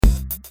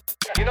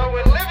You know,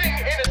 we're living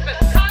in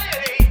a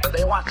society.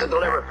 They want to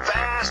deliver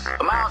vast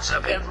amounts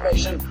of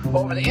information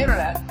over the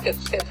internet.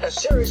 It's a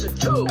series of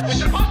tubes. We're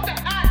supposed to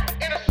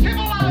act in a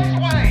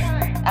civilized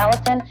way.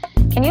 Allison,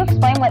 can you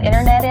explain what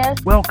internet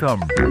is?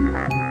 Welcome.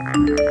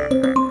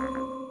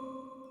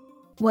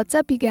 What's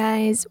up, you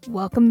guys?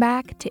 Welcome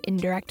back to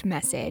Indirect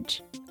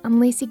Message. I'm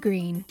Lacey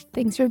Green.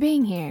 Thanks for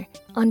being here.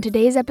 On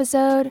today's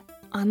episode,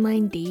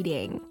 online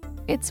dating.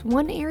 It's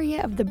one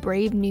area of the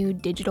brave new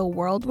digital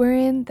world we're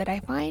in that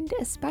I find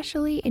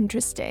especially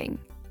interesting,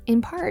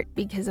 in part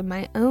because of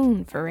my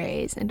own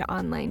forays into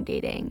online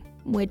dating,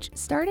 which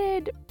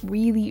started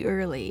really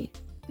early,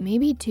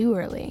 maybe too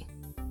early.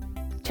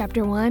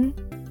 Chapter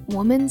 1,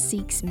 Woman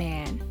Seeks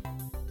Man.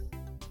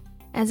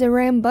 As a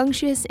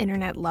rambunctious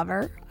internet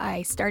lover,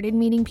 I started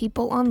meeting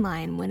people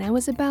online when I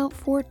was about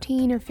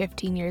 14 or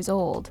 15 years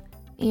old,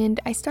 and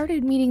I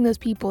started meeting those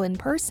people in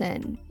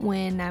person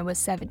when I was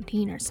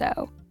 17 or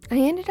so. I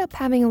ended up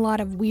having a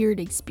lot of weird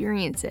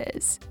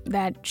experiences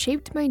that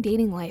shaped my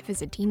dating life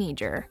as a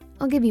teenager.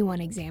 I'll give you one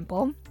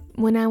example.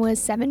 When I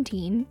was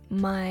 17,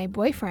 my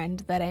boyfriend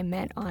that I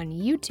met on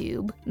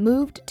YouTube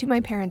moved to my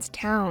parents'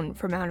 town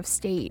from out of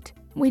state.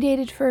 We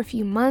dated for a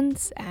few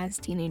months, as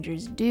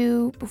teenagers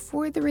do,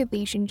 before the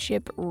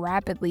relationship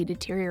rapidly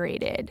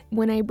deteriorated.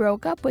 When I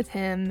broke up with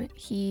him,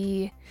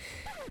 he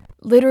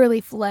literally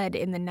fled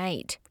in the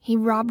night. He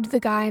robbed the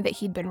guy that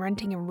he'd been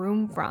renting a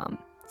room from,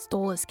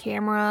 stole his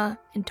camera,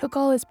 and took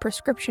all his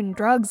prescription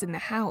drugs in the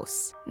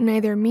house.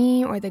 Neither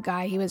me or the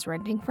guy he was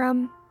renting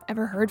from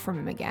ever heard from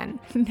him again.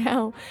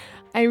 Now,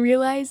 I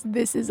realize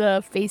this is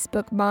a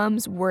Facebook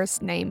mom's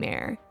worst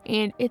nightmare,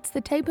 and it's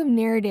the type of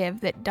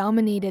narrative that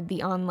dominated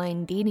the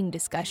online dating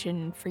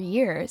discussion for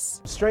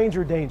years.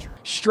 Stranger danger.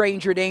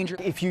 Stranger danger.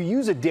 If you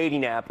use a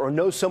dating app or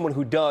know someone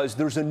who does,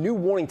 there's a new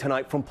warning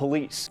tonight from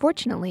police.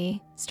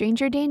 Fortunately,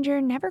 stranger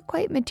danger never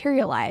quite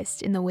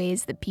materialized in the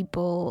ways that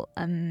people,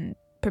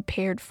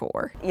 prepared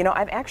for. You know,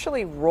 I've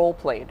actually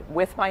role-played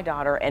with my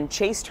daughter and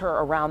chased her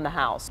around the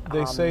house.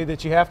 They say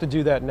that you have to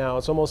do that now.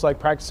 It's almost like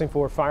practicing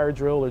for a fire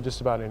drill or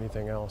just about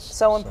anything else.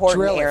 So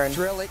important, Aaron.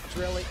 Drill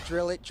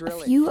it.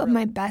 A few of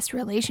my best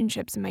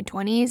relationships in my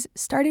 20s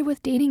started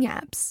with dating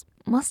apps.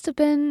 Must have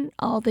been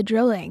all the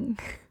drilling.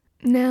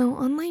 Now,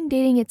 online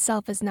dating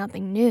itself is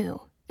nothing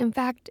new. In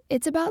fact,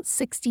 it's about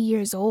 60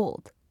 years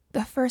old.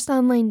 The first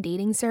online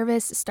dating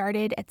service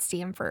started at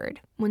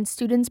Stanford when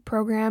students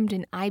programmed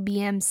an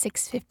IBM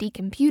 650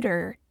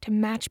 computer to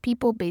match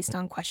people based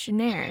on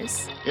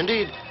questionnaires.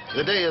 Indeed,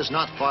 the day is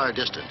not far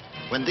distant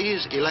when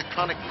these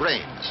electronic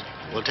brains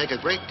will take a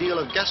great deal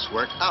of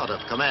guesswork out of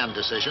command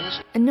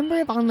decisions. A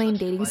number of online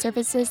dating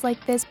services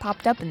like this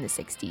popped up in the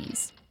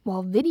 60s,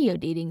 while video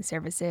dating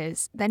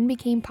services then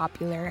became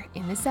popular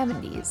in the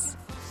 70s.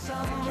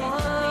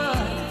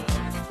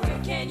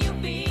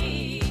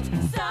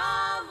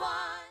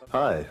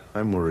 Hi,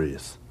 I'm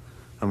Maurice.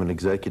 I'm an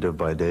executive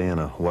by day and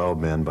a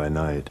wild man by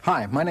night.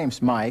 Hi, my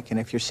name's Mike, and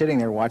if you're sitting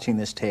there watching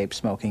this tape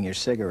smoking your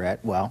cigarette,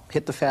 well,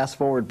 hit the fast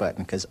forward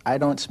button, because I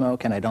don't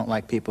smoke and I don't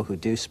like people who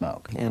do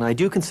smoke. And I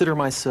do consider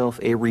myself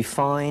a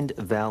refined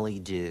valley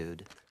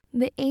dude.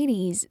 The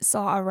 80s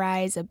saw a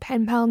rise of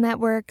pen pal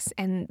networks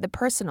and the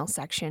personal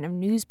section of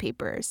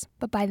newspapers,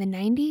 but by the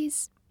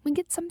 90s, we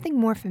get something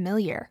more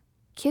familiar.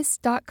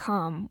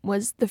 Kiss.com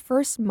was the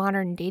first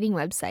modern dating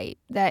website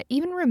that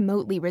even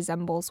remotely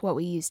resembles what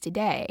we use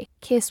today.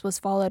 Kiss was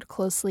followed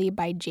closely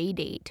by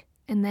JDate,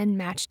 and then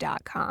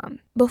Match.com.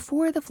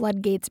 Before the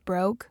floodgates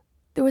broke,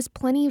 there was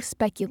plenty of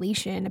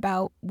speculation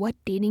about what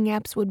dating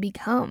apps would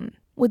become.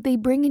 Would they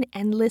bring an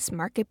endless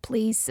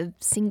marketplace of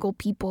single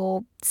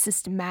people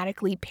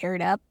systematically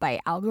paired up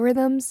by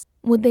algorithms?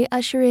 Would they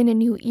usher in a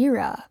new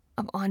era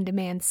of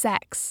on-demand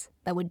sex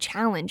that would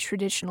challenge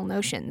traditional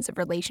notions of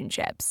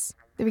relationships?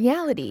 The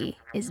reality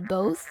is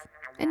both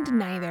and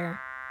neither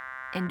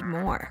and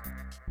more.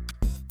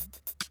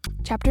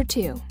 Chapter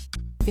 2,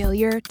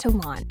 Failure to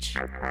Launch.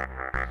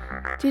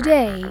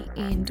 Today,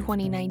 in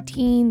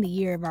 2019, the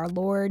year of our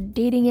Lord,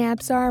 dating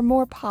apps are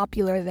more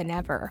popular than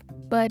ever,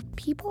 but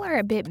people are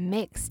a bit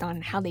mixed on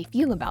how they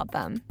feel about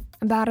them.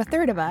 About a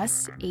third of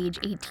us, age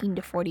 18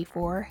 to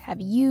 44, have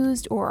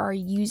used or are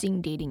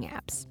using dating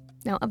apps.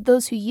 Now, of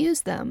those who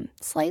use them,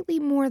 slightly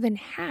more than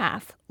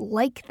half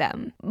like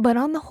them, but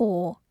on the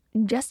whole,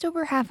 just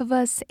over half of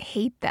us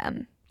hate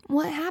them.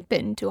 What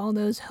happened to all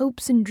those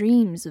hopes and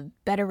dreams of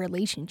better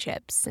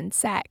relationships and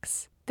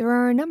sex? There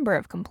are a number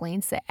of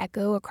complaints that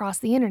echo across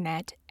the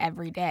internet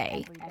every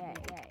day.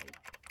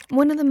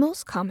 One of the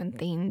most common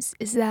themes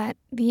is that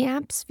the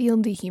apps feel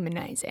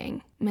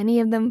dehumanizing.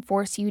 Many of them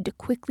force you to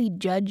quickly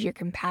judge your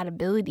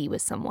compatibility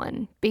with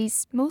someone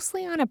based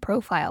mostly on a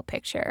profile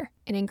picture.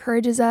 It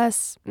encourages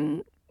us,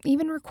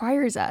 even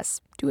requires us,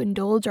 to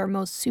indulge our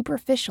most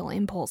superficial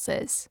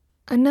impulses.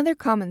 Another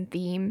common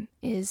theme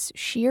is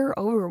sheer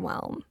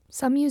overwhelm.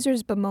 Some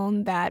users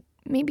bemoan that,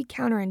 maybe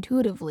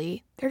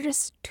counterintuitively, there are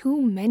just too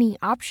many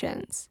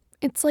options.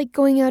 It's like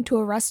going out to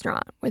a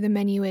restaurant where the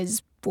menu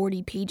is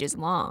 40 pages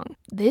long.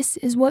 This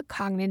is what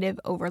cognitive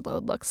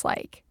overload looks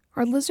like.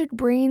 Our lizard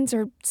brains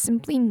are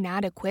simply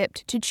not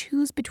equipped to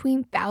choose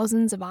between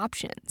thousands of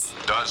options.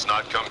 Does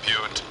not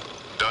compute.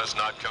 Does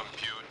not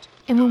compute.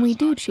 And when we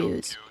do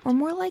choose, we're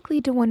more likely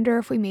to wonder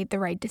if we made the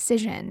right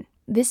decision.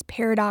 This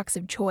paradox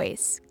of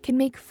choice can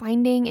make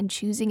finding and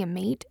choosing a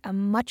mate a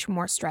much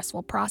more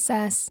stressful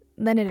process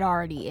than it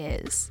already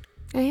is.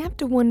 I have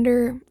to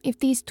wonder if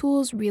these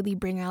tools really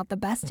bring out the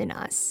best in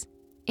us.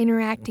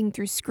 Interacting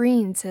through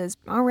screens has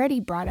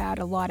already brought out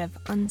a lot of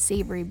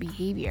unsavory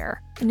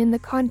behavior, and in the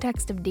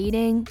context of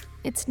dating,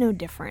 it's no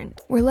different.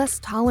 We're less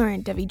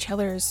tolerant of each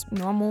other's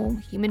normal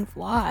human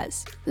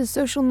flaws. The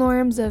social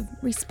norms of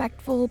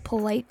respectful,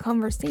 polite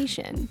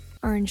conversation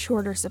are in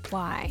shorter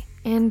supply.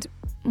 And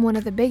one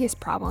of the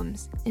biggest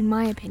problems, in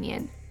my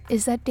opinion,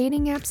 is that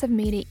dating apps have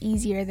made it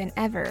easier than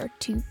ever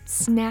to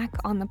snack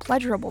on the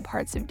pleasurable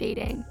parts of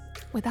dating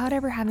without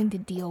ever having to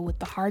deal with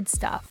the hard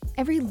stuff.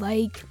 Every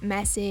like,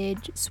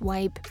 message,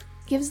 swipe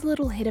gives a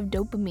little hit of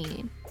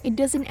dopamine. It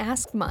doesn't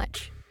ask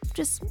much.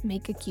 Just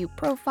make a cute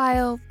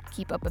profile,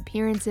 keep up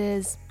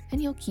appearances,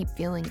 and you'll keep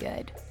feeling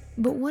good.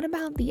 But what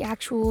about the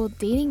actual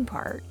dating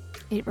part?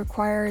 It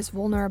requires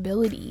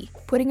vulnerability,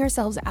 putting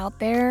ourselves out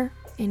there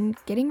and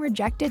getting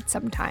rejected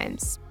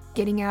sometimes,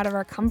 getting out of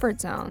our comfort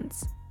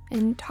zones,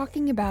 and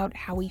talking about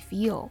how we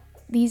feel.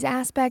 These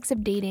aspects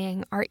of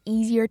dating are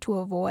easier to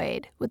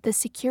avoid with the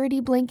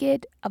security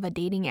blanket of a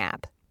dating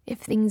app. If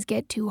things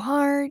get too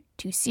hard,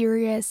 too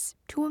serious,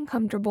 too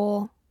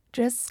uncomfortable,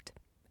 just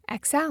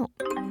X out.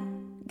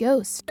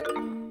 Ghost.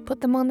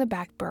 Put them on the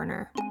back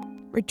burner.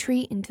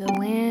 Retreat into the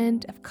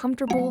land of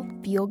comfortable,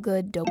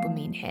 feel-good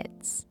dopamine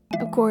hits.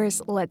 Of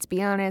course, let's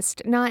be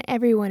honest, not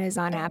everyone is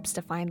on apps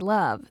to find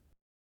love.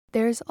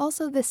 There's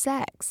also the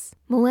sex.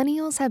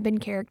 Millennials have been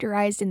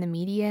characterized in the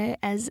media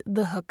as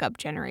the hookup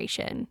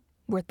generation.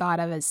 We're thought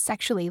of as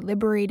sexually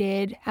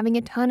liberated, having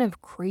a ton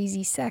of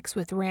crazy sex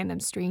with random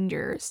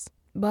strangers.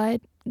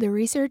 But the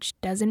research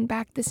doesn't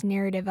back this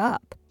narrative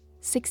up.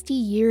 60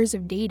 years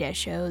of data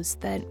shows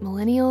that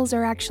millennials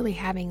are actually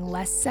having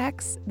less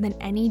sex than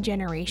any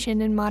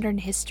generation in modern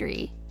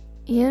history.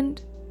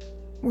 And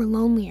we're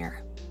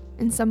lonelier.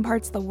 In some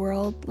parts of the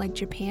world, like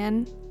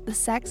Japan, the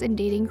sex and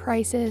dating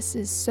crisis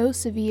is so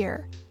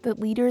severe that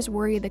leaders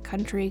worry the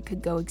country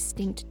could go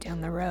extinct down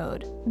the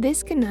road.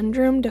 This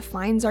conundrum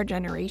defines our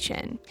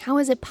generation. How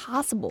is it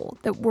possible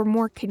that we're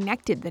more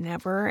connected than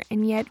ever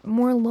and yet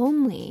more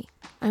lonely?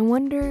 I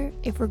wonder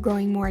if we're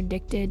growing more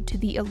addicted to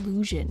the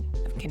illusion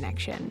of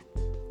connection.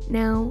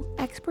 Now,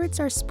 experts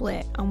are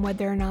split on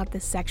whether or not the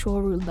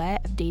sexual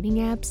roulette of dating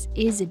apps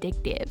is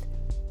addictive,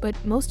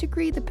 but most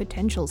agree the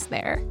potential's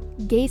there.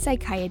 Gay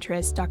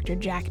psychiatrist Dr.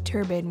 Jack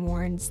Turbin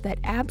warns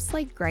that apps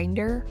like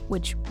Grindr,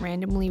 which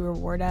randomly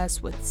reward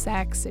us with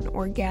sex and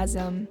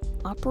orgasm,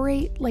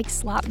 operate like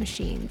slot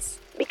machines.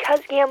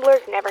 Because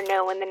gamblers never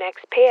know when the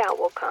next payout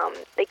will come,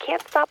 they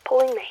can't stop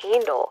pulling the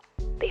handle.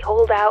 They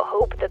hold out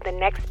hope that the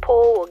next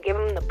pull will give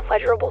them the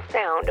pleasurable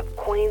sound of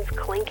coins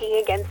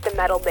clinking against a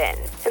metal bin,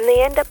 and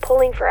they end up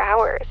pulling for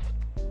hours.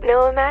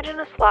 Now imagine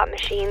a slot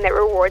machine that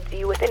rewards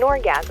you with an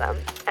orgasm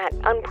at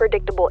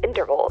unpredictable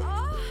intervals.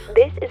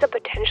 This is a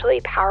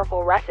potentially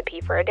powerful recipe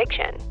for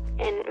addiction,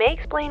 and may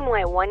explain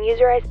why one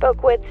user I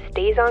spoke with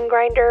stays on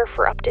Grindr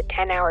for up to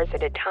 10 hours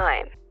at a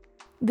time.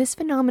 This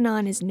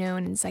phenomenon is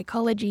known in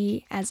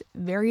psychology as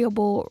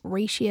variable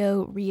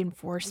ratio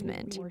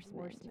reinforcement.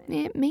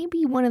 It may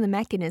be one of the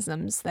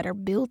mechanisms that are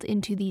built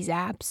into these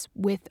apps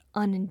with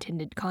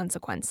unintended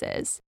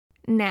consequences.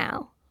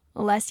 Now,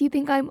 lest you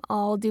think I'm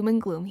all doom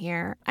and gloom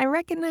here, I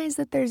recognize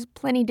that there's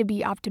plenty to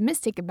be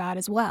optimistic about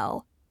as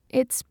well.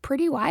 It's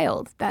pretty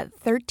wild that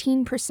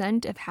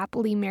 13% of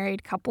happily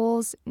married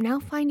couples now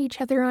find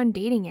each other on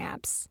dating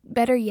apps.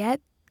 Better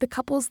yet, the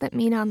couples that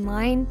meet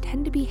online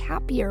tend to be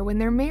happier when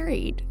they're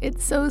married.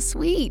 It's so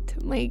sweet.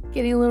 I'm like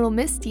getting a little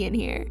misty in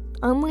here.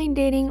 Online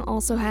dating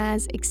also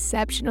has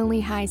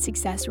exceptionally high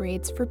success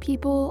rates for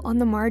people on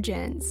the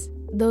margins.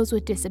 Those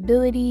with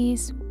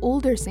disabilities,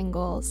 older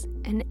singles,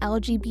 and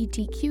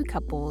LGBTQ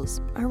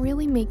couples are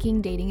really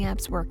making dating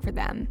apps work for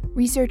them.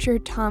 Researcher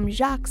Tom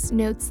Jacques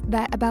notes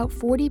that about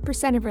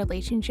 40% of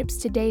relationships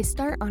today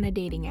start on a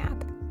dating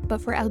app, but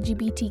for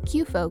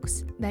LGBTQ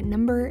folks, that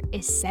number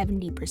is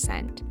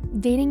 70%.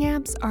 Dating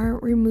apps are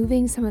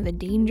removing some of the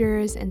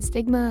dangers and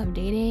stigma of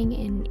dating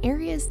in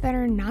areas that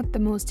are not the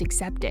most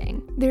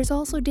accepting. There's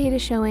also data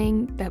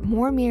showing that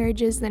more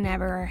marriages than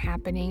ever are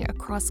happening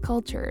across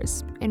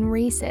cultures and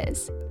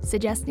races,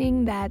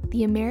 suggesting that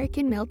the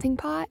American melting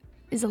pot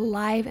is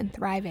alive and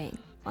thriving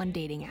on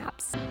dating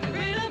apps.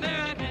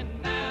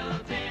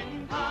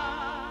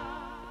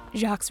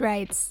 Jacques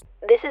writes,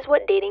 "This is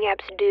what dating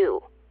apps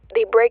do.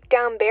 They break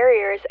down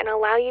barriers and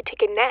allow you to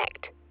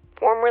connect,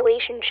 form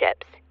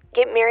relationships,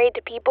 get married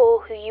to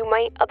people who you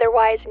might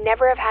otherwise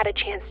never have had a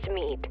chance to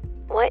meet.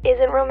 What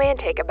isn't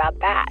romantic about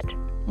that?"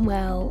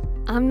 Well,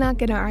 I'm not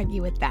gonna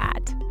argue with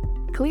that.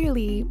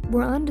 Clearly,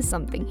 we're onto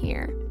something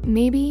here.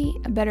 Maybe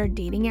a better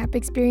dating app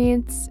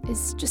experience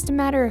is just a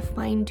matter of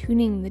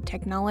fine-tuning the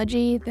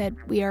technology that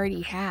we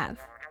already have.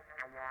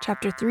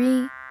 Chapter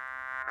 3,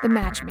 The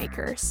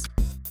Matchmakers.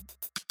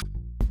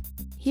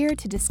 Here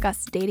to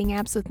discuss dating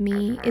apps with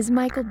me is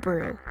Michael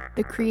Brew,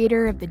 the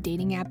creator of the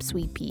dating app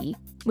Sweet Pea,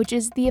 which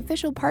is the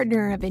official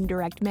partner of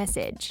Indirect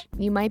Message.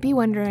 You might be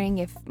wondering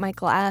if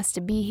Michael asked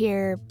to be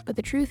here, but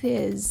the truth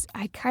is,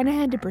 I kinda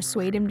had to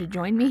persuade him to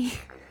join me.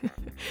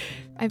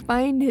 I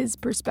find his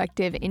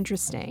perspective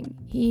interesting.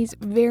 He's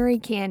very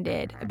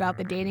candid about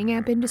the dating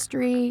app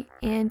industry,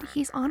 and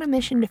he's on a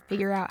mission to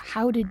figure out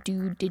how to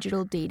do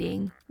digital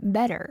dating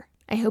better.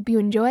 I hope you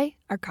enjoy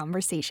our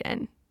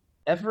conversation.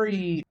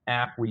 Every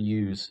app we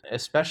use,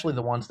 especially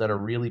the ones that are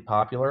really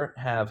popular,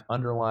 have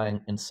underlying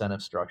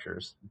incentive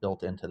structures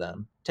built into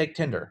them. Take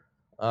Tinder,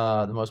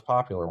 the most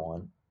popular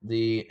one.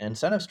 The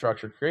incentive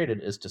structure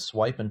created is to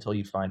swipe until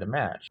you find a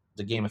match.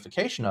 The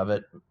gamification of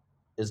it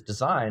is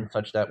designed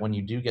such that when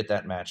you do get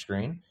that match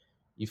screen,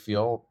 you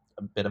feel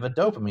a bit of a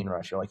dopamine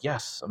rush. You're like,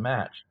 yes, a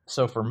match.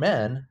 So for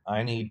men,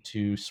 I need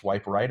to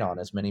swipe right on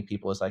as many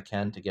people as I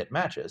can to get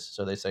matches.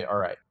 So they say, all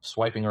right,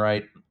 swiping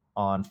right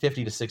on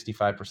 50 to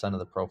 65% of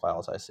the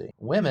profiles I see.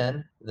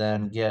 Women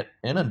then get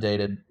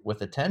inundated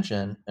with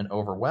attention and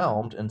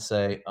overwhelmed and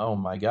say, oh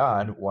my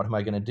God, what am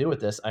I going to do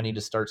with this? I need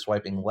to start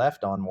swiping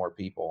left on more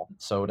people.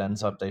 So it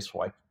ends up they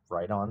swipe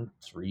right on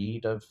 3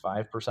 to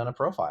 5% of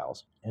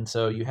profiles. And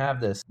so you have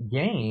this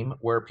game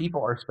where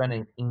people are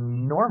spending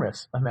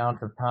enormous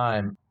amounts of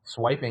time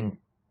swiping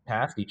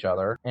past each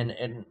other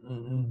and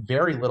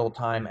very little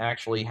time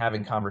actually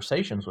having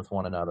conversations with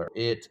one another.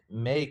 It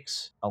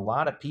makes a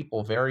lot of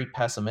people very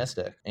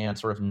pessimistic and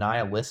sort of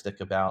nihilistic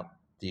about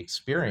the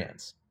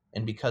experience.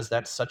 And because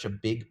that's such a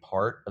big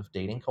part of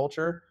dating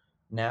culture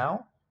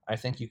now, I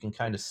think you can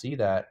kind of see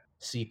that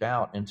seep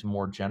out into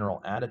more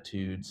general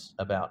attitudes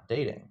about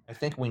dating. I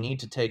think we need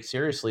to take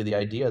seriously the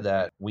idea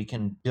that we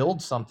can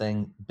build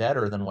something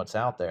better than what's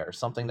out there,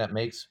 something that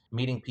makes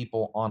meeting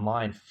people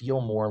online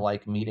feel more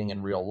like meeting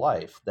in real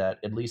life, that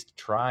at least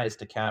tries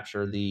to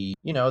capture the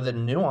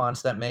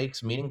nuance that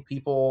makes meeting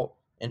people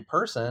in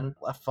person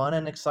a fun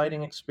and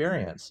exciting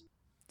experience.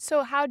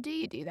 So how do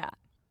you do that?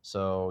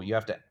 So you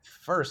have to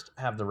first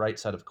have the right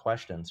set of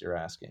questions you're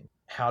asking.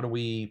 How do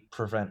we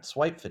prevent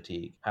swipe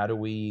fatigue? How do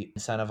we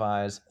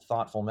incentivize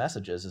thoughtful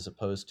messages as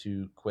opposed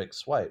to quick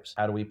swipes?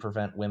 How do we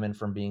prevent women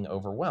from being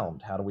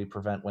overwhelmed? How do we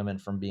prevent women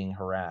from being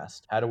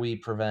harassed? How do we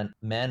prevent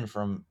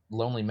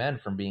lonely men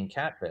from being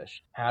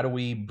catfished? How do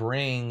we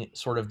bring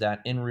sort of that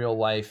in real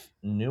life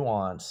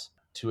nuance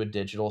to a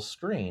digital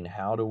screen?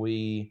 How do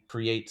we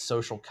create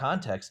social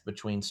context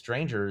between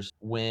strangers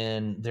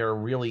when there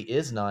really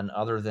is none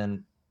other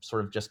than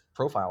sort of just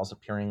profiles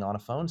appearing on a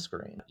phone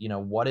screen?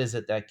 What is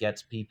it that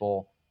gets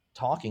people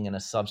talking in a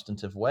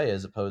substantive way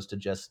as opposed to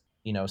just,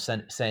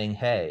 saying,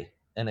 hey,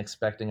 and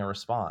expecting a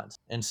response?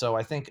 And so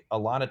I think a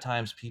lot of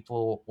times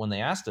people, when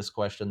they ask this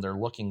question, they're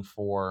looking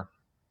for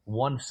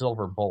one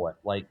silver bullet,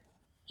 like,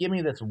 give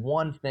me this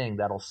one thing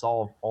that'll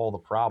solve all the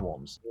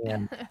problems.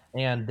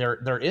 And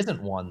there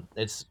isn't one.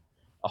 It's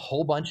a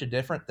whole bunch of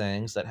different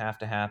things that have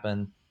to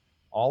happen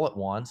all at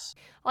once.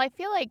 Well, I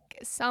feel like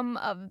some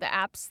of the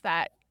apps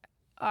that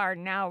are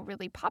now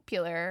really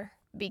popular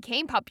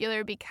became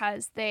popular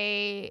because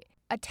they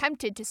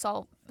attempted to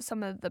solve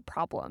some of the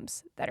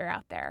problems that are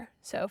out there.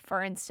 So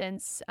for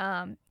instance,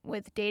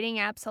 with dating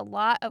apps, a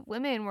lot of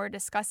women were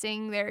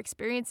discussing their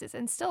experiences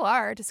and still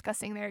are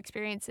discussing their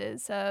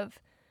experiences of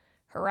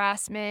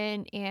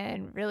harassment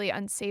and really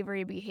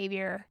unsavory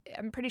behavior.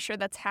 I'm pretty sure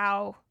that's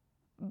how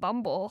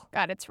Bumble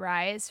got its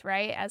rise,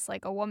 right? As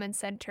like a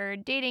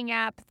woman-centered dating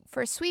app.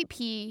 For Sweet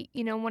Pea,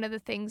 one of the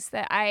things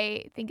that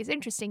I think is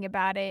interesting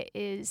about it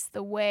is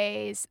the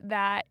ways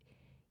that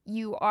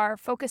you are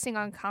focusing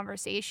on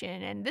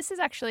conversation. And this is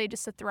actually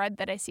just a thread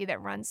that I see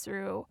that runs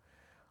through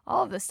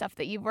all of the stuff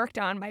that you've worked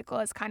on, Michael,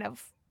 is kind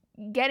of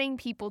getting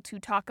people to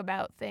talk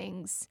about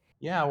things.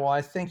 Yeah, well,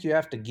 I think you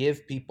have to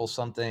give people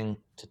something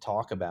to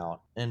talk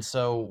about. And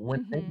so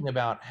when thinking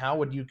about how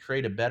would you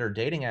create a better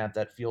dating app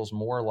that feels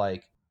more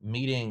like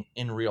meeting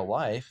in real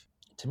life,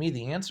 to me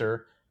the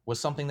answer was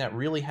something that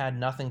really had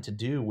nothing to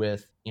do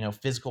with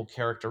physical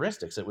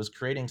characteristics. It was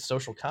creating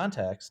social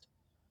context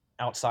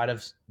outside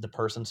of the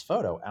person's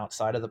photo,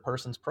 outside of the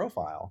person's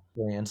profile.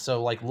 And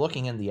so like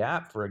looking in the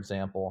app, for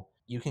example,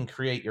 you can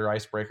create your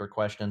icebreaker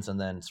questions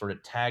and then sort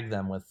of tag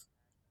them with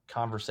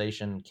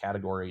conversation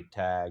category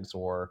tags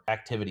or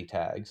activity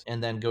tags,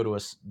 and then go to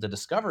the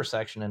discover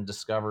section and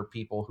discover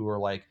people who are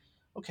like,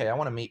 okay, I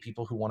want to meet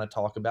people who want to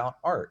talk about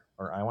art,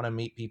 or I want to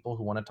meet people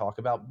who want to talk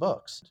about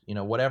books,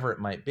 whatever it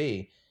might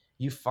be.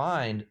 You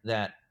find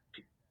that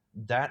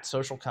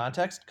social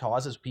context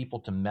causes people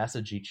to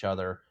message each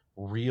other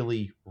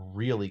really,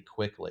 really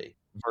quickly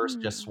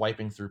versus just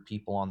swiping through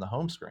people on the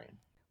home screen.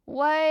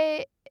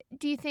 What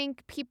do you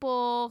think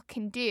people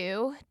can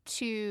do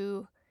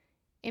to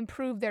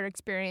improve their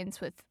experience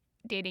with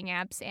dating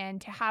apps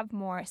and to have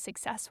more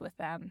success with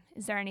them?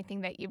 Is there anything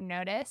that you've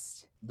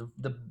noticed?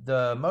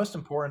 The most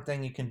important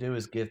thing you can do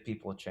is give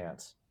people a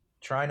chance.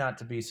 Try not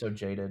to be so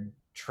jaded.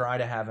 Try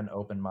to have an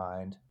open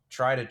mind.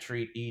 Try to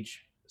treat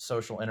each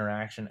social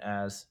interaction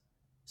as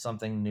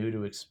something new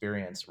to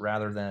experience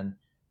rather than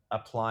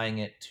applying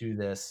it to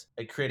this,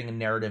 creating a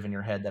narrative in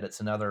your head that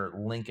it's another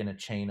link in a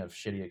chain of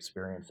shitty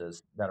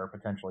experiences that are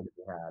potentially to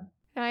be had.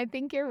 I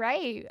think you're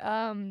right.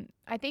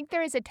 I think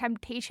there is a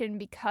temptation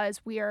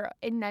because we are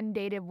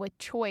inundated with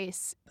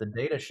choice. The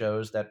data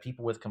shows that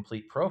people with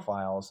complete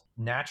profiles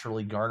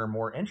naturally garner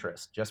more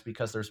interest just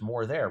because there's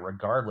more there,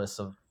 regardless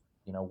of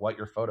what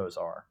your photos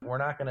are. We're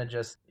not going to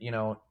just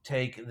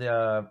take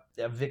the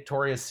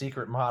Victoria's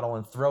Secret model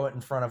and throw it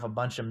in front of a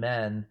bunch of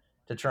men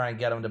to try and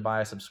get them to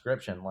buy a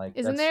subscription. Like,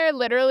 isn't there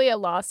literally a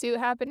lawsuit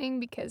happening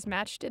because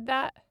Match did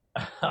that?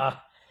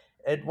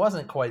 It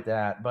wasn't quite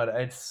that, but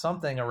it's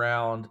something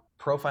around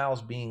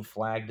profiles being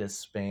flagged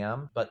as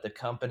spam, but the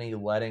company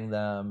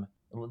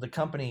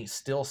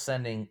still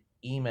sending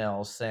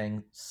emails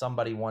saying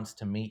somebody wants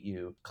to meet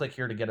you, click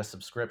here to get a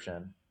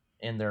subscription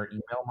in their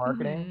email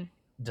marketing,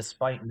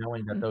 despite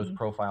knowing that those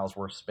profiles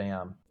were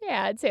spam.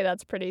 Yeah, I'd say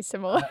that's pretty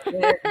similar.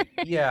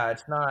 Yeah,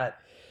 it's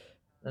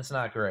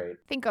not great.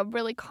 I think a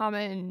really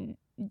common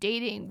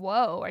dating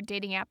woe or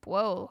dating app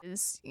woe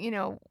is,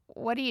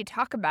 what do you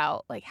talk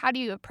about? Like, how do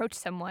you approach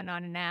someone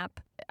on an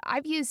app?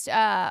 I've used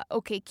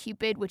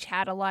OkCupid, which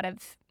had a lot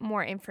of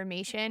more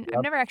information. Yep.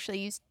 I've never actually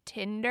used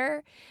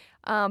Tinder,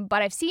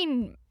 but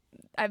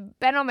I've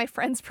been on my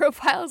friends'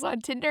 profiles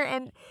on Tinder,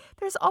 and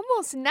there's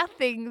almost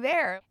nothing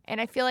there.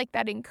 And I feel like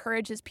that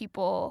encourages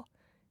people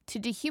to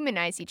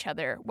dehumanize each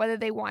other, whether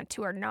they want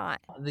to or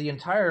not. The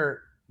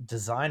entire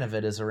design of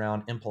it is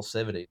around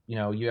impulsivity.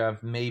 You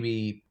have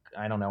maybe,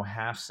 I don't know,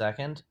 half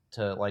second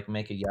to like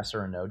make a yes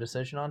or a no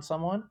decision on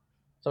someone.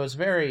 So it's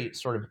very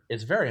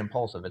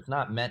impulsive. It's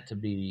not meant to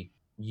be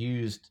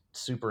used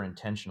super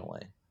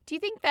intentionally. Do you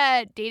think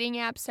that dating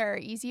apps are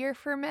easier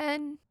for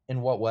men?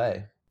 In what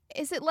way?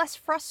 Is it less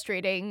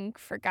frustrating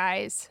for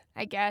guys,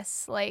 I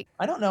guess? Like,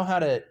 I don't know how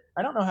to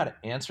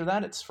answer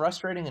that. It's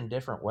frustrating in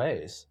different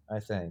ways, I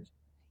think.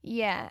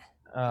 Yeah.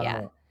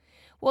 Yeah.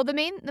 Well, the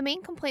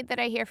main complaint that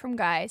I hear from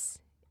guys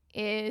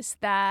is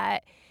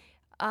that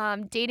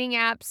dating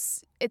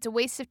apps, it's a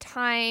waste of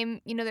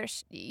time.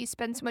 You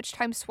spend so much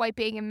time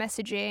swiping and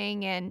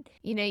messaging, and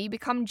you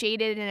become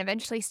jaded and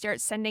eventually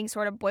start sending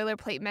sort of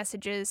boilerplate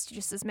messages to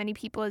just as many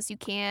people as you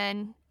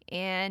can.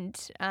 And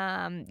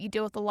you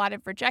deal with a lot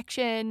of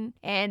rejection,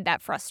 and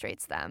that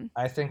frustrates them.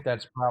 I think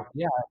that's probably,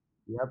 yeah,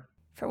 yep.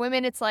 For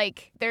women, it's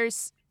like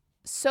there's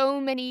so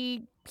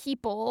many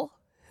people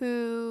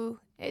who,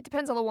 it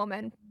depends on the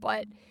woman,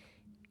 but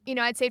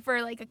I'd say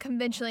for like a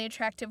conventionally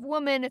attractive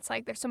woman, it's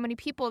like there's so many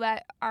people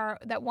that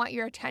want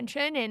your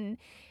attention, and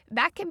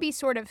that can be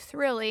sort of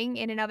thrilling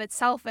in and of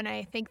itself. And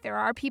I think there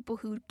are people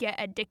who get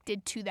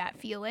addicted to that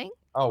feeling.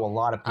 Oh, a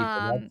lot of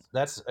people.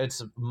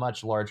 It's a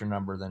much larger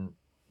number than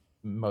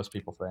most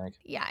people think.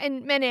 Yeah,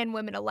 and men and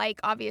women alike,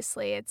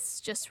 obviously,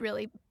 it's just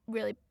really,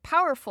 really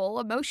powerful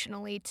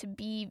emotionally to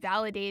be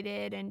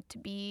validated and to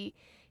be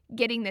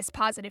getting this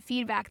positive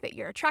feedback that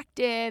you're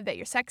attractive, that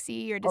you're sexy,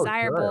 you're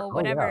desirable,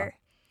 whatever.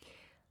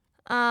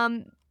 Yeah.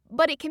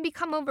 But it can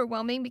become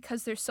overwhelming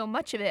because there's so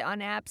much of it on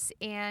apps,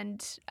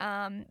 and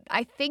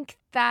I think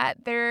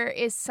that there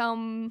is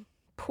some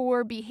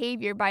poor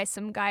behavior by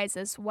some guys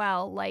as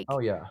well. Like, oh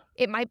yeah,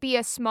 it might be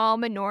a small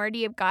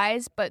minority of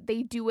guys, but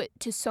they do it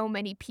to so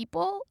many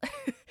people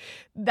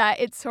that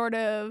it sort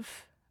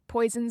of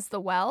poisons the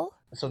well.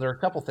 So there are a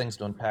couple things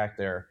to unpack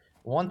there.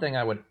 One thing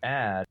I would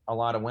add, a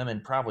lot of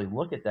women probably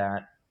look at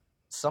that.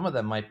 Some of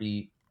them might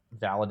be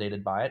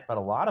validated by it, but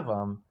a lot of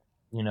them,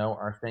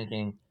 are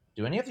thinking,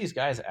 do any of these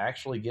guys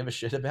actually give a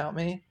shit about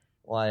me?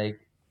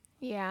 Like,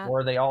 yeah.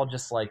 Or are they all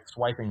just like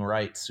swiping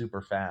right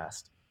super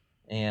fast?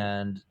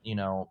 And,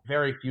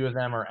 very few of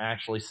them are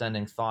actually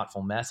sending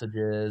thoughtful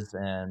messages.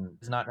 And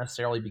it's not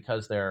necessarily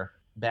because they're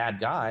bad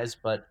guys,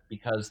 but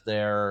because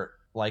they're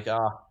like,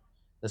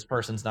 this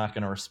person's not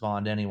going to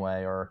respond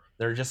anyway. Or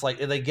they're just like,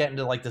 they get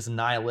into like this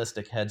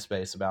nihilistic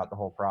headspace about the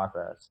whole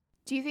process.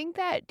 Do you think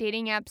that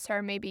dating apps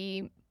are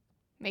maybe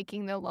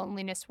making the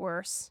loneliness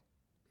worse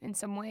in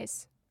some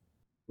ways?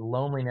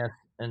 Loneliness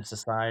in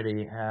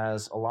society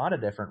has a lot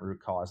of different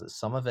root causes.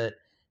 Some of it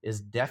is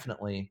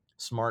definitely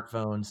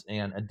smartphones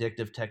and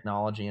addictive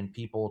technology and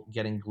people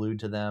getting glued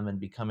to them and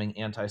becoming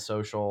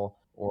antisocial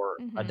or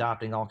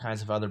adopting all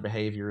kinds of other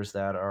behaviors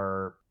that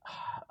are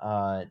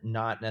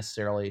not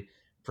necessarily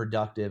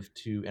productive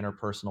to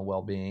interpersonal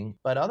well-being.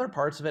 But other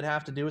parts of it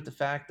have to do with the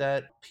fact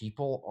that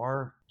people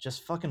are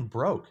just fucking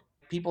broke.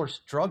 People are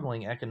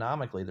struggling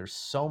economically. There's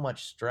so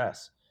much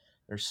stress.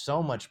 There's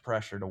so much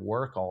pressure to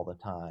work all the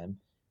time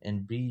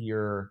and be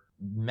your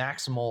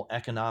maximal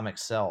economic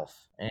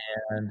self.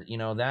 And,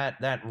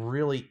 that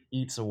really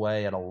eats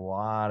away at a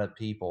lot of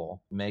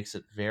people, makes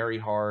it very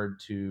hard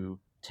to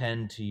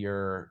tend to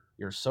your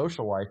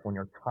social life when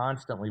you're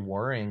constantly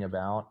worrying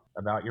about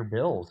your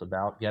bills,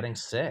 about getting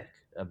sick,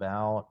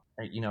 about,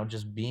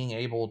 just being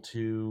able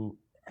to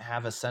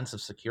have a sense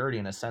of security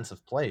and a sense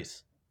of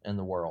place in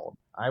the world.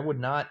 I would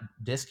not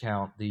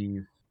discount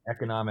these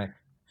economic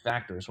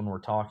factors when we're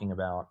talking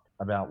about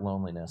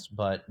loneliness,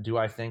 but do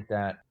I think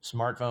that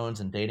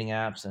smartphones and dating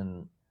apps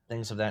and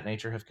things of that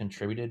nature have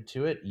contributed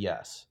to it,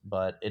 yes,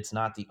 but it's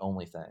not the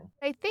only thing.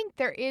 I think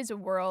there is a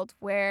world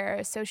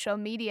where social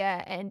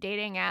media and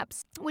dating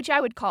apps, which I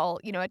would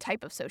call, a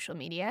type of social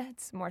media,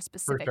 it's a more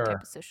specific sure.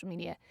 type of social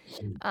media,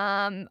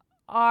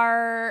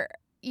 are,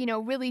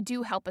 really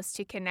do help us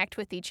to connect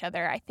with each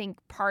other. I think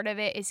part of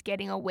it is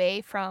getting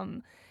away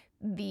from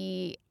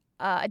the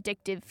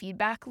addictive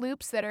feedback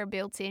loops that are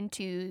built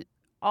into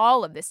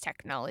all of this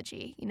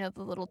technology.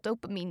 The little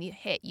dopamine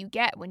hit you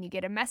get when you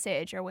get a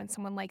message or when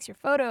someone likes your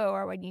photo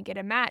or when you get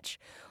a match.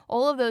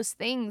 All of those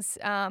things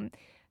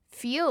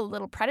feel a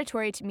little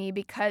predatory to me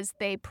because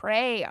they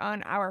prey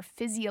on our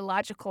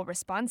physiological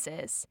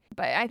responses.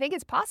 But I think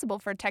it's possible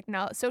for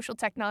social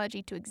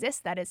technology to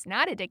exist that is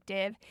not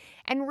addictive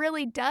and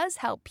really does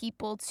help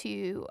people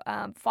to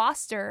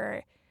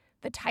foster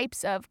the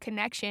types of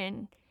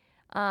connection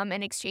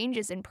and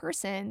exchanges in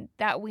person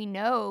that we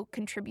know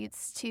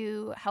contributes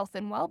to health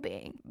and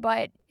well-being.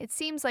 But it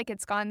seems like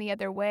it's gone the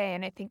other way,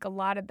 and I think a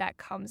lot of that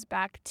comes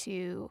back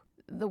to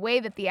the way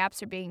that the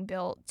apps are being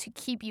built to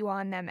keep you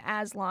on them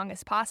as long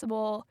as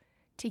possible,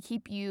 to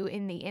keep you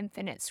in the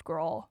infinite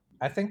scroll.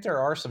 I think there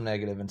are some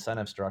negative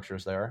incentive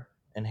structures there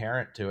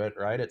inherent to it,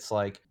 right? It's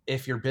like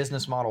if your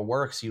business model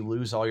works, you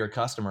lose all your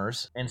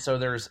customers. And so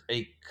there's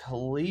a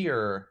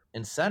clear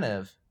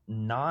incentive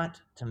not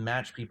to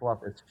match people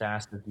up as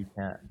fast as you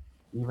can,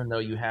 even though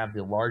you have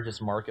the largest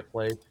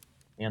marketplace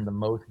and the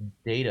most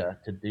data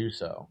to do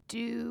so.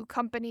 Do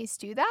companies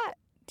do that?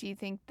 Do you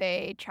think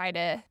they try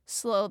to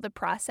slow the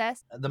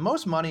process? The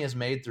most money is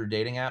made through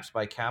dating apps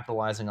by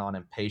capitalizing on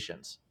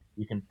impatience.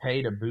 You can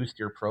pay to boost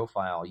your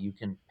profile. You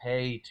can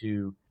pay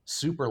to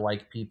super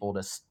like people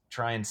to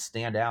try and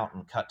stand out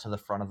and cut to the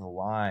front of the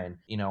line.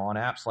 On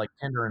apps like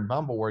Tinder and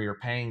Bumble, where you're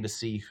paying to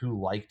see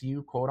who liked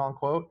you, quote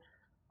unquote,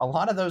 a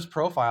lot of those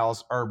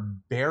profiles are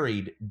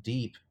buried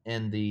deep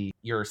in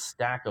your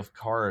stack of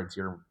cards,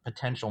 your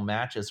potential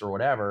matches or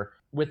whatever,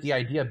 with the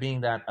idea being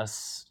that a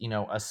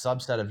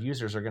subset of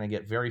users are going to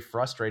get very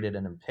frustrated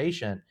and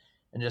impatient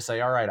and just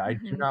say, all right, I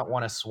do not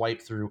want to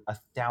swipe through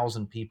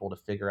 1,000 people to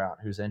figure out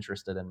who's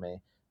interested in me.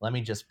 Let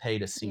me just pay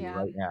to see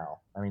right now.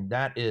 I mean,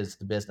 that is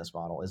the business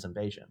model, is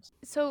impatience.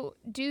 So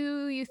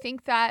do you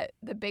think that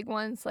the big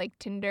ones like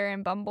Tinder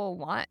and Bumble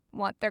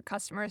want their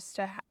customers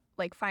to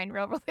find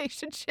real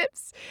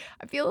relationships?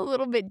 I feel a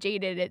little bit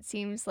jaded. It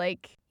seems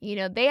like,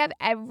 they have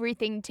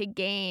everything to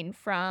gain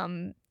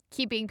from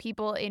keeping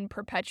people in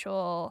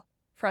perpetual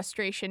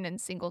frustration and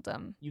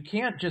singledom. You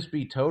can't just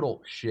be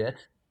total shit,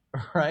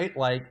 right?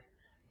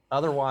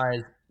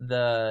 Otherwise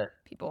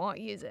people won't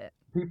use it.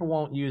 People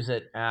won't use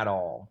it at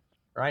all,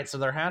 right? So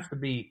there has to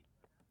be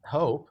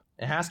hope.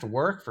 It has to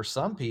work for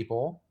some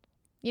people.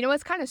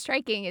 What's kind of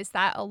striking is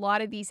that a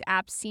lot of these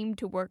apps seem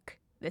to work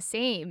the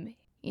same.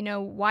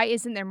 Why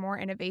isn't there more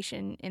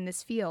innovation in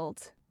this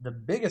field? The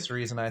biggest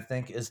reason, I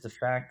think, is the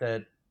fact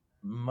that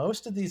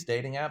most of these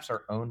dating apps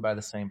are owned by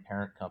the same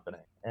parent company.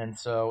 And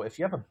so if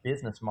you have a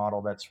business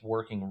model that's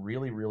working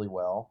really, really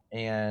well,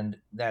 and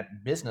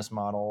that business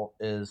model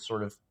is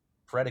sort of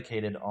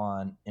predicated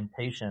on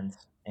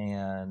impatience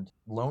and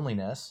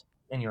loneliness,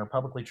 and you're a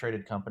publicly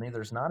traded company,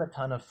 there's not a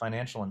ton of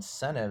financial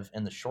incentive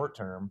in the short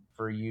term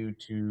for you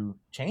to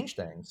change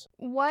things.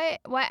 What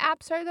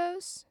apps are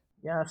those?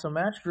 Yeah, so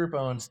Match Group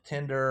owns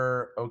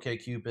Tinder,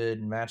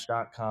 OkCupid,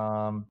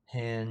 Match.com,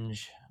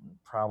 Hinge,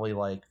 probably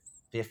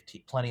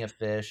 50, Plenty of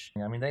Fish.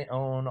 I mean, they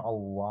own a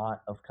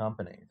lot of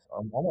companies,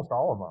 almost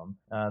all of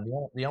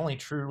them. The only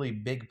truly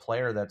big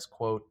player that's,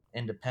 quote,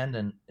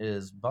 independent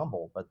is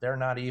Bumble, but they're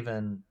not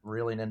even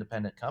really an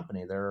independent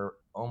company. They're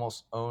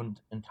almost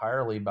owned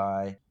entirely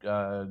by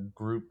a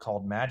group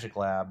called Magic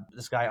Lab.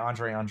 This guy,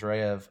 Andrei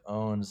Andreev,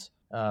 owns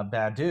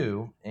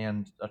Badoo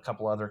and a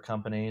couple other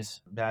companies,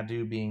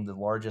 Badoo being the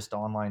largest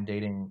online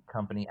dating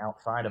company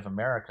outside of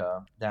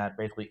America that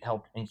basically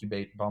helped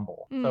incubate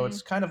Bumble. So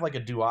it's kind of like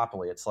a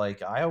duopoly. It's like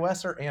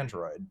iOS or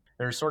Android.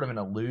 There's sort of an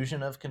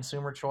illusion of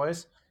consumer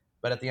choice,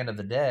 but at the end of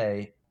the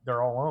day,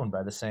 they're all owned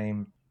by the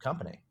same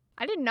company.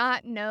 I did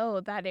not know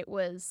that it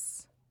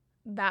was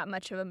that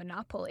much of a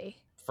monopoly.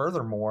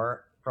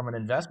 Furthermore, from an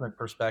investment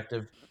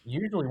perspective,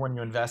 usually when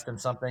you invest in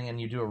something and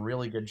you do a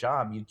really good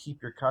job, you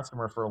keep your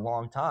customer for a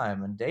long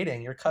time. And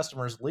dating, your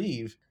customers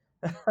leave.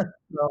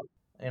 So,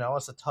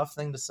 it's a tough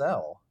thing to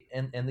sell.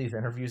 In these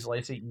interviews,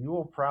 Lacey, you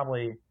will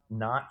probably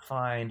not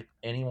find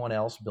anyone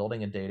else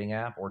building a dating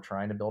app or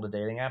trying to build a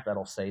dating app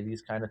that'll say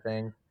these kind of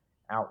things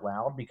out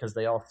loud, because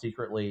they all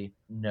secretly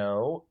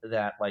know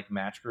that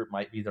Match Group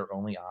might be their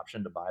only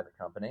option to buy the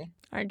company.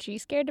 Aren't you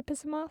scared to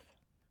piss them off?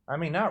 I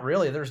mean, not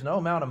really. There's no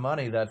amount of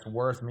money that's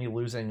worth me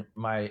losing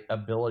my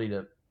ability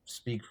to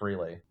speak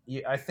freely.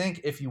 I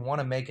think if you want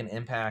to make an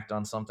impact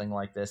on something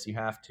like this, you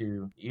have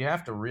to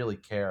really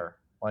care.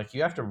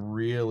 You have to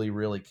really,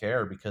 really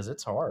care, because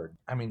it's hard.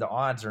 I mean, the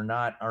odds are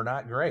not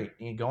great.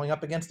 Going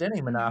up against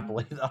any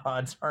monopoly, the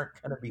odds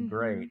aren't going to be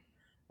great.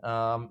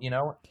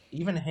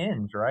 Even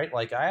Hinge, right?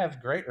 I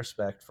have great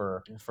respect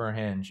for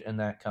Hinge and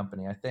that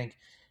company. I think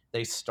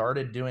they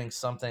started doing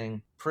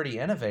something pretty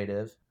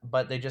innovative,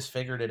 but they just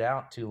figured it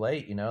out too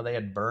late. They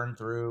had burned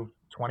through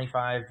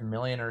 25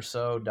 million or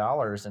so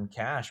dollars in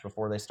cash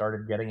before they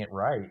started getting it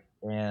right.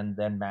 And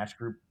then Match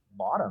Group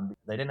bought them.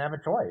 They didn't have a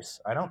choice.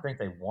 I don't think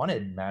they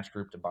wanted Match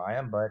Group to buy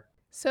them, but.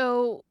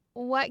 So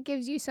what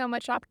gives you so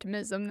much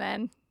optimism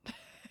then?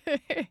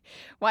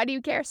 Why do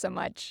you care so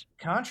much?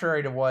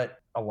 Contrary to what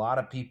a lot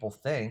of people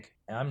think,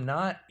 I'm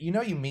not,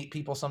 you meet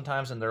people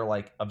sometimes and they're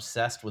like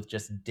obsessed with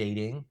just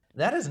dating.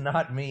 That is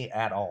not me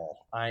at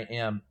all. I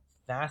am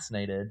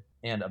fascinated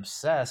and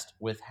obsessed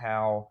with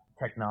how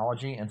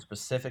technology and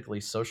specifically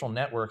social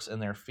networks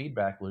and their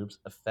feedback loops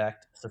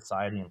affect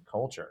society and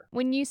culture.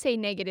 When you say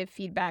negative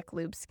feedback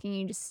loops, can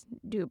you just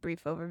do a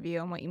brief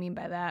overview on what you mean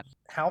by that?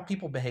 How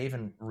people behave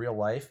in real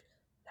life,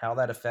 how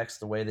that affects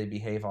the way they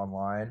behave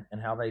online, and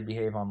how they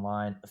behave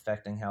online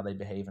affecting how they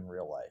behave in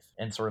real life,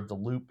 and sort of the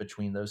loop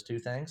between those two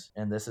things.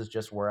 And this is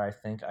just where I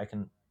think I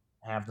can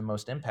have the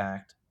most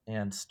impact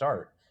and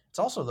start. It's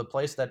also the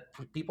place that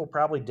people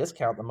probably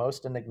discount the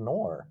most and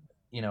ignore.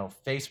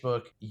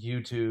 Facebook,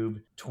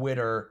 YouTube,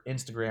 Twitter,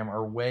 Instagram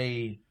are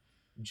way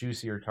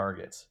juicier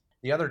targets.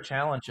 The other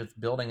challenge with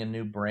building a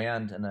new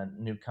brand and a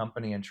new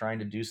company and trying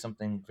to do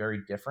something very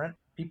different,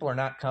 people are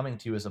not coming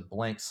to you as a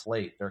blank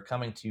slate. They're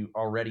coming to you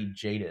already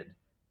jaded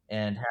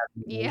and have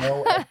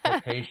no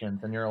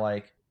expectations. And you're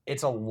like,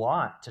 it's a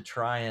lot to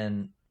try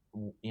and,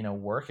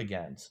 work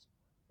against.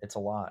 It's a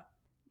lot.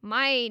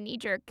 My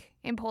knee-jerk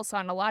impulse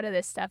on a lot of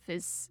this stuff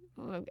is,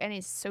 any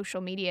social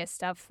media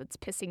stuff that's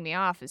pissing me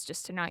off, is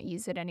just to not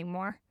use it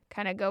anymore.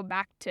 Kind of go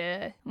back to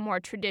a more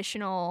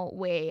traditional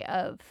way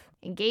of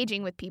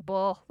engaging with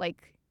people.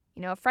 Like,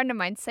 a friend of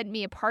mine sent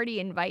me a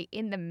party invite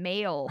in the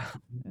mail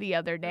the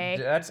other day.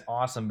 That's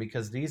awesome,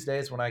 because these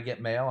days when I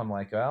get mail, I'm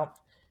like, well,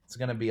 it's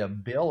going to be a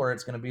bill or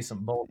it's going to be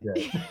some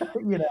bullshit.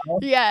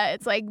 Yeah,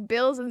 it's like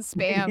bills and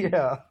spam.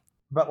 Yeah.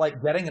 But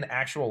like getting an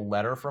actual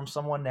letter from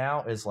someone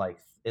now is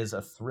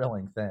a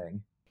thrilling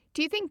thing.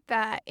 Do you think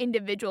that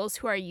individuals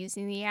who are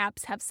using the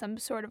apps have some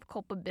sort of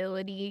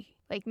culpability?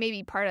 Like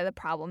maybe part of the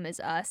problem is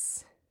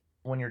us?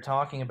 When you're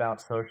talking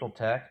about social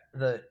tech,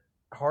 the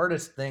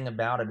hardest thing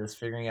about it is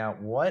figuring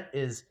out what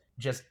is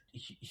just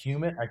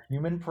a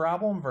human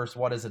problem versus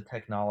what is a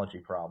technology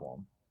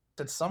problem.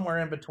 It's somewhere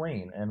in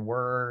between, and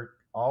we're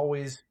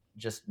always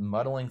just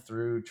muddling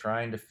through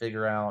trying to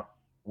figure out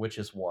which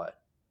is what.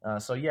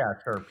 So yeah,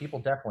 sure, people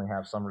definitely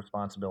have some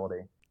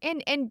responsibility.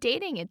 And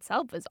dating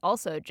itself is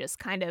also just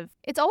kind of,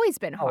 it's always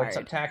been hard.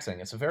 It's taxing.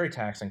 It's a very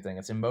taxing thing.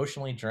 It's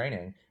emotionally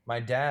draining.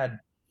 My dad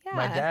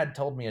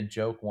told me a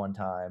joke one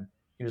time.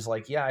 He was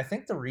like, yeah, I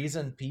think the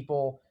reason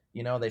people,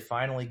 they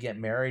finally get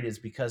married is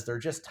because they're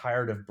just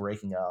tired of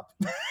breaking up.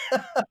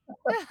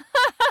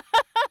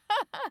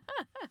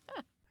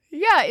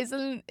 Yeah,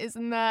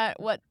 isn't that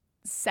what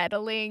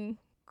settling,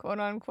 quote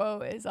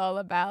unquote, is all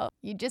about?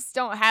 You just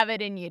don't have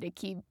it in you to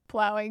keep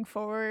plowing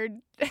forward.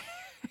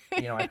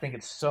 I think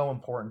it's so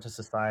important to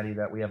society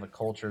that we have a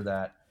culture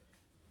that,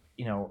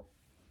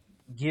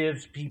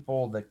 gives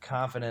people the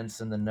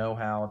confidence and the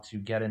know-how to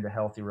get into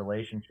healthy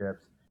relationships,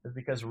 is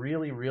because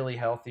really, really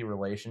healthy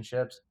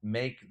relationships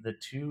make the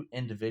two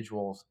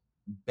individuals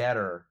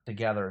better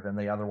together than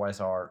they otherwise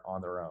are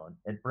on their own.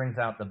 It brings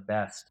out the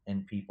best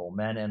in people,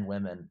 men and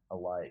women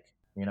alike.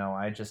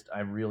 I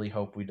really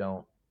hope we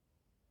don't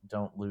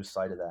lose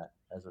sight of that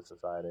as a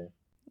society.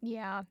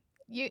 Yeah.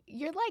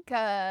 You're like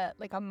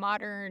a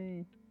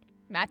modern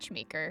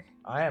matchmaker.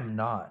 I am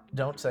not.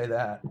 Don't say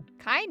that.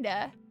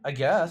 Kinda. I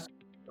guess.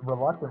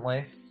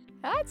 Reluctantly.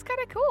 That's kind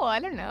of cool. I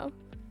don't know.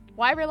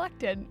 Why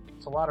reluctant?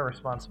 It's a lot of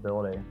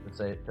responsibility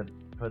to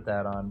put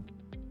that on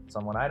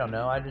someone. I don't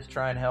know. I just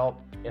try and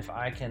help. If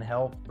I can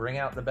help bring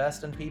out the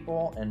best in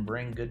people and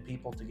bring good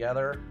people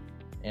together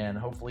and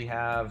hopefully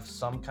have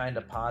some kind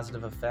of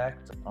positive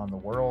effect on the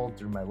world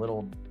through my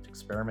little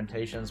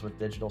experimentations with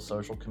digital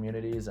social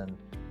communities and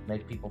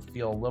make people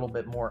feel a little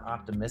bit more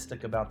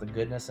optimistic about the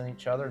goodness in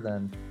each other,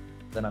 then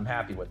I'm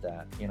happy with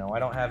that. I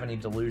don't have any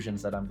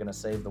delusions that I'm going to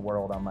save the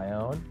world on my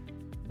own,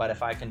 but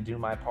if I can do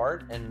my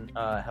part and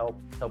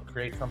help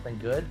create something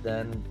good,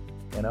 then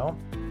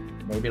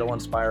maybe it'll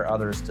inspire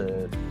others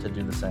to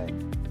do the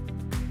same.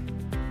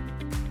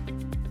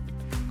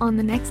 On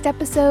the next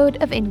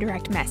episode of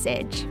Indirect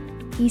Message,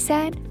 he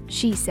said,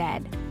 she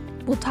said.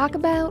 We'll talk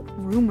about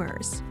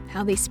rumors,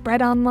 how they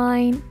spread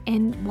online,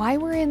 and why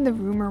we're in the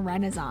rumor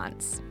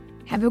renaissance.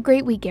 Have a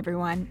great week,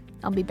 everyone.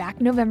 I'll be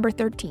back November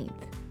 13th.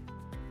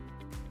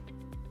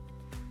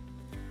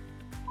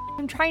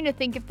 I'm trying to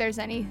think if there's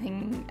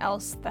anything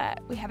else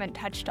that we haven't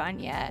touched on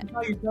yet. I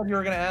thought you said you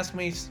were going to ask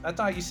me. I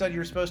thought you said you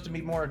were supposed to be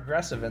more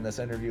aggressive in this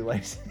interview,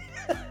 Lacey.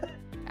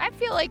 I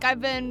feel like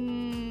I've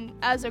been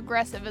as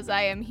aggressive as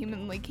I am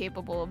humanly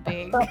capable of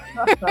being.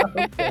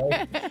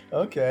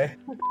 Okay.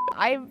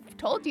 I've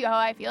told you how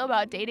I feel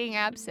about dating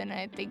apps, and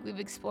I think we've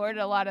explored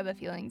a lot of the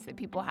feelings that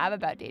people have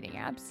about dating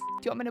apps.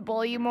 Do you want me to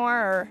bully you more?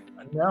 Or?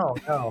 No.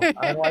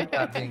 I like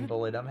not being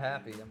bullied. I'm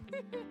happy.